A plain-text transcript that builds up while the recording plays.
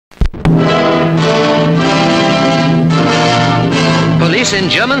police in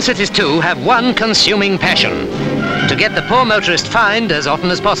German cities too have one consuming passion: to get the poor motorist fined as often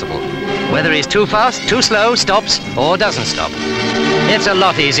as possible, whether he's too fast, too slow, stops, or doesn't stop. It's a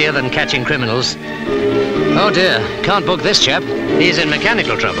lot easier than catching criminals. Oh dear, can't book this chap. He's in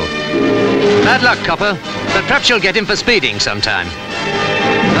mechanical trouble. Bad luck, copper, but perhaps you'll get him for speeding sometime.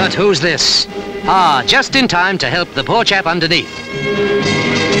 But who's this? Ah, just in time to help the poor chap underneath.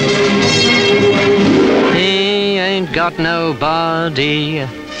 He ain't got no body,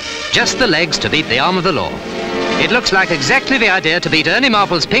 just the legs to beat the arm of the law. It looks like exactly the idea to beat Ernie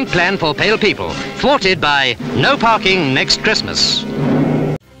Marple's pink plan for pale people, thwarted by no parking next Christmas.